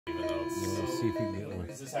Let's see if you can get one.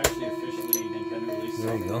 Is this actually officially Nintendo released?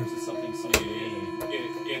 There you go. Or is this something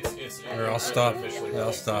It's Or I'll stop it.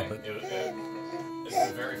 I'll stop it. It's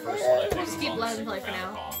the very first one I think. Just keep letting play for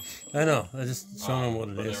now. I know. I just showing them what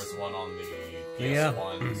it But is. there's one on the PS1, Yeah.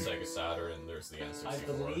 Sega Saturn, and there's the N64. I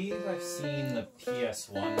believe I've seen the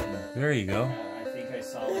PS1. There you go. I think I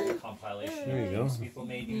saw like a compilation There you go. of people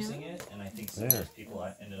made using it, and I think some of those people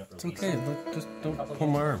ended up It's releasing okay. Look, just don't pull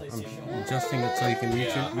my arm. I'm adjusting it so you can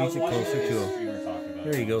reach it closer to him.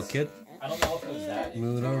 There you go, kid. I don't know if it was that.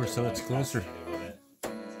 Move it over so it's closer.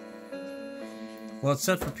 Well, it's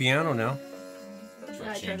set for piano now.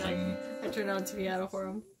 I turned on to piano for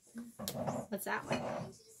him. What's that one?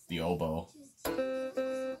 The oboe.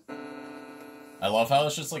 I love how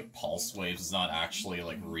it's just like pulse waves. It's not actually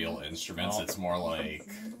like real instruments. It's more like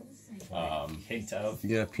hint of.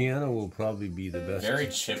 Yeah, piano will probably be the best. very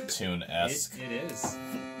chiptune-esque. It is.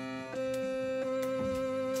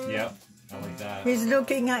 Yep, I like that. He's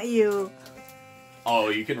looking at you. Oh,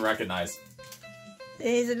 you can recognize.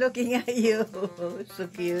 He's looking at you. So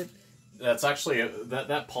cute. That's actually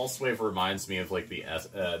that pulse wave reminds me of like the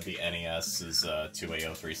NES's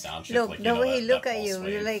 2A03 sound chip. Look, like, the way he look that at you, pulse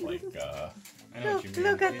you're wave, like, I know what you mean.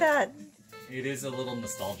 look at that. It is a little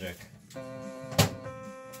nostalgic.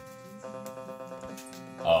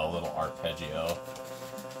 a little arpeggio.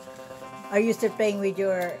 Are you still playing with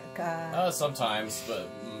your... Sometimes, but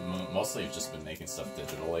mostly I've just been making stuff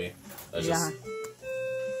digitally. That's yeah. just...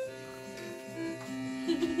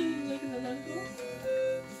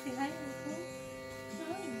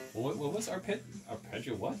 What was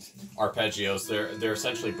arpeggio? What? Arpeggios. They're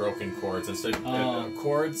essentially broken chords. Instead,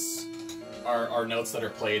 chords are notes that are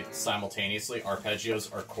played simultaneously.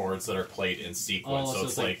 Arpeggios are chords that are played in sequence. Oh, so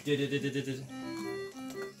it's like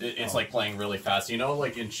it's like playing really fast. You know,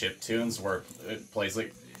 like in chip tunes where it plays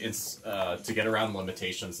like to get around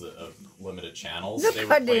limitations of limited channels. They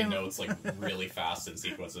would play notes like really fast in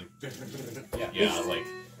sequence. Like, yeah, like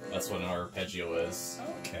that's what an arpeggio is.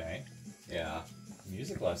 Okay. Yeah.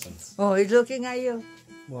 Music lessons. Oh, he's looking at you.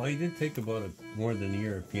 Well, he did take about more than a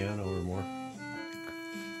year of piano or more.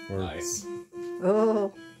 Nice.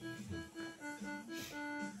 Oh.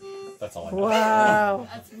 That's all I know. Wow.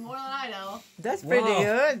 That's more than I know. That's pretty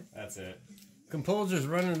good. That's it. Composers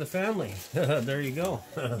running the family. There you go.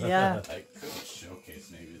 Yeah. I could showcase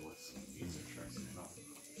maybe with some music tracks.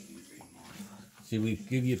 See, we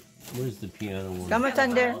give you... Where's the piano one? Come on,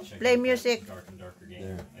 Thunder. Play music. Dark and darker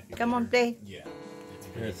game. There. Come on, play. Yeah.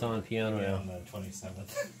 There, it's on piano On now. the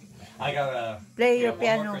 27th. I got Play your one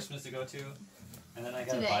piano. more Christmas to go to, and then I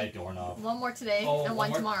gotta buy a doorknob. One more today and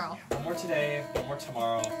one tomorrow. One more today, one more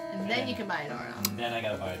tomorrow. And then you can buy a doorknob. And then I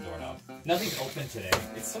gotta buy a doorknob. Nothing's open today.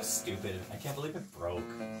 It's so stupid. I can't believe it broke.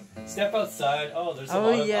 Step outside. Oh, there's a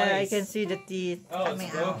lot of yeah, ice. I can see the teeth Oh, coming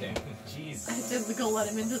it's out. broken. Jeez. I had to go let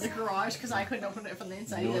him into the garage because I couldn't open it from the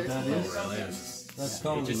inside You know either. what So that it is? broke. That's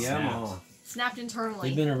called the just Yamaha. Snapped internally.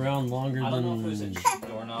 They've been around longer I don't know if it was a than cheap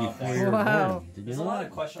doorknob. before you were Wow. born. Did you There's a know lot that?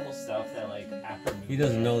 of questionable stuff that, like, after He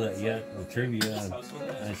doesn't know that yet. The trivia.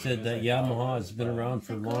 I said that Yamaha has been around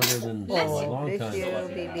for longer than a long Bless time. you,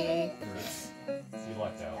 baby. You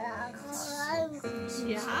lucked out.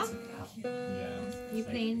 Yeah? Yeah. You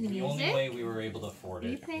playing the The only music? way we were able to afford it.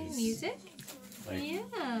 Are you playing is, music? Like, Yeah.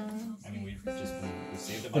 I mean, we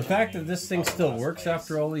saved a bunch The of fact money. that this thing still works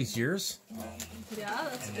after all these years, Yeah,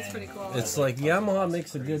 that's pretty cool. it's like Yamaha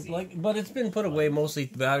makes a good, but it's been put away. Mostly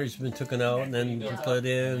the batteries have been taken out and then put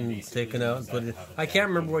in, and taken out and put in. I can't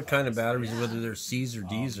remember what kind of batteries, whether they're C's or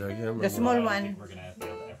D's. Or I can't remember. The small one. We're gonna have to be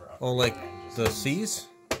able to ever Oh, like the C's?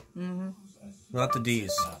 Not the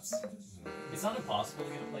D's. It's not impossible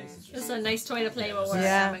to get a place. It's It's just a nice toy to play while we're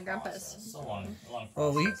Yeah. at my grandpa's. so long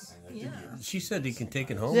Oh, process. Yeah. she said he can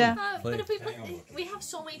take it home. Yeah. And But play. if we have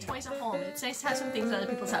so many toys at home, it's nice to have some things at other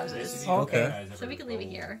people's houses. Okay. So we can leave it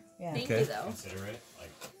here. Yeah. Thank Okay. you, though. Consider it.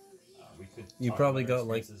 Like, we could You talk probably about our got,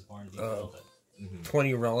 like, experiences more in detail, but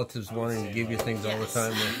 20 relatives wanting to give you things all the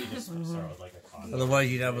time. we just start with, like, a condo. Otherwise,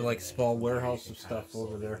 you'd have like a small warehouse of stuff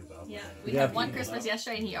over there. Yeah. We Yeah. had one Christmas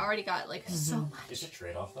yesterday, and he already got like so much. It's a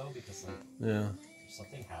trade-off though, because like Yeah. if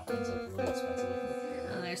something happens like really expensive.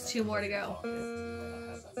 And there's 2 more to go. So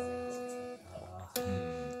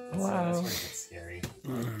Wow. that's where it gets scary.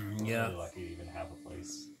 We're Yeah. really lucky to even have a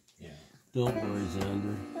place. Yeah. Don't worry,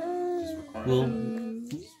 Xander. Just require We'll,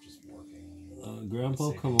 just working.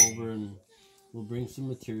 Grandpa come over and we'll bring some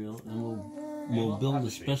material and we'll build a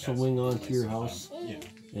special wing onto your house, Yeah.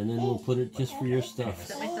 and then we'll put it just for your stuff. Is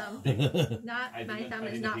that my thumb? Not my thumb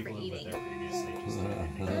is not for eating. Super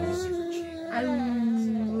cheap. Ooh. I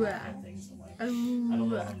don't know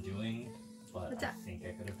what I'm doing. but What's I that? think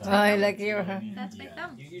I could have Oh, done I it. like your. That's my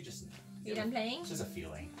thumb. You just. You done playing? It's just a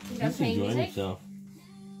feeling. You done He's playing enjoying music? himself.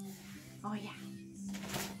 Oh yeah.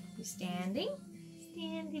 You standing?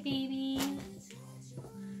 Standing, baby.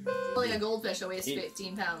 Only a goldfish that weighs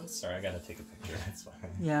 15 pounds. Sorry, I gotta take a picture. That's fine.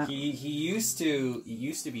 Yeah. He used to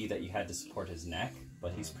be that you had to support his neck,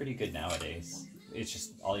 but he's pretty good nowadays. It's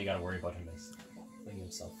just all you gotta worry about him is putting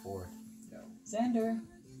himself forward. Xander,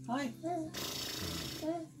 hi.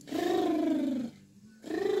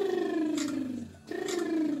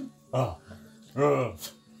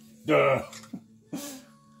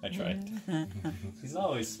 I tried. He's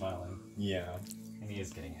always smiling. Yeah. And he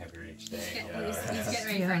is getting heavier each day. He's getting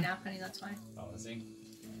ready for a nap, honey. That's why. Oh, is he?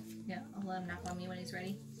 Yeah, I'll let him nap on me when he's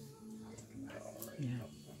ready.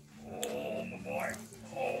 Oh, my boy.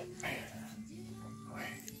 Oh.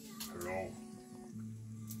 Hello.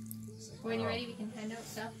 When you're ready, we can hand out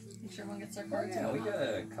stuff. Make sure everyone gets their cards. Yeah, we got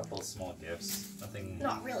a couple of small gifts. Nothing.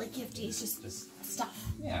 Not really gifties, just stuff.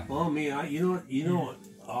 Yeah. Well, me, you know what?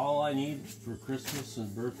 All I need for Christmas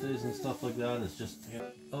and birthdays and stuff like that is just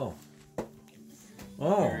oh.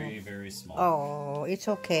 Very, very small. Oh, it's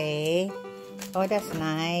okay. Oh, that's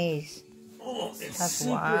nice. Oh, it's That's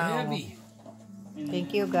super wow. heavy.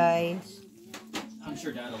 Thank you, guys. I'm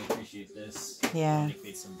sure Dad will appreciate this. Yeah. Nick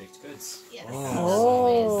made some baked goods. Yes.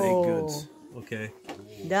 Oh. Baked goods. Okay.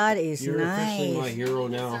 That is You're officially my nice. hero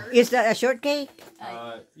now. Is that a shortcake?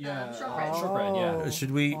 Yeah. Shortbread. Shortbread, yeah.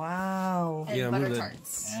 Should we? Wow. And Yeah, butter move it.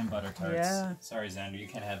 tarts. And butter tarts. Yeah. Sorry, Xander, you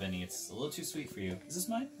can't have any. It's a little too sweet for you. Is this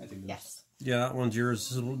mine? I think this. Yes. Yeah, that one's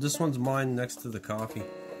yours. This one's mine next to the coffee.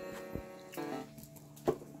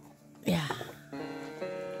 Yeah.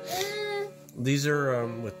 These are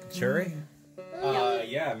with cherry.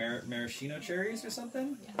 Yeah, maraschino cherries or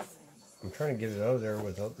something? Yes. I'm trying to get it out of there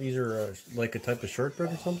without. These are like a type of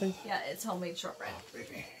shortbread or something. Yeah, it's homemade shortbread.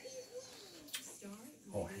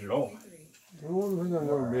 Oh, hello. We're gonna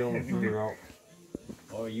never be able to figure out.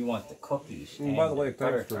 Oh, you want the cookies. And by the way,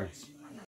 butter thanks for tarts.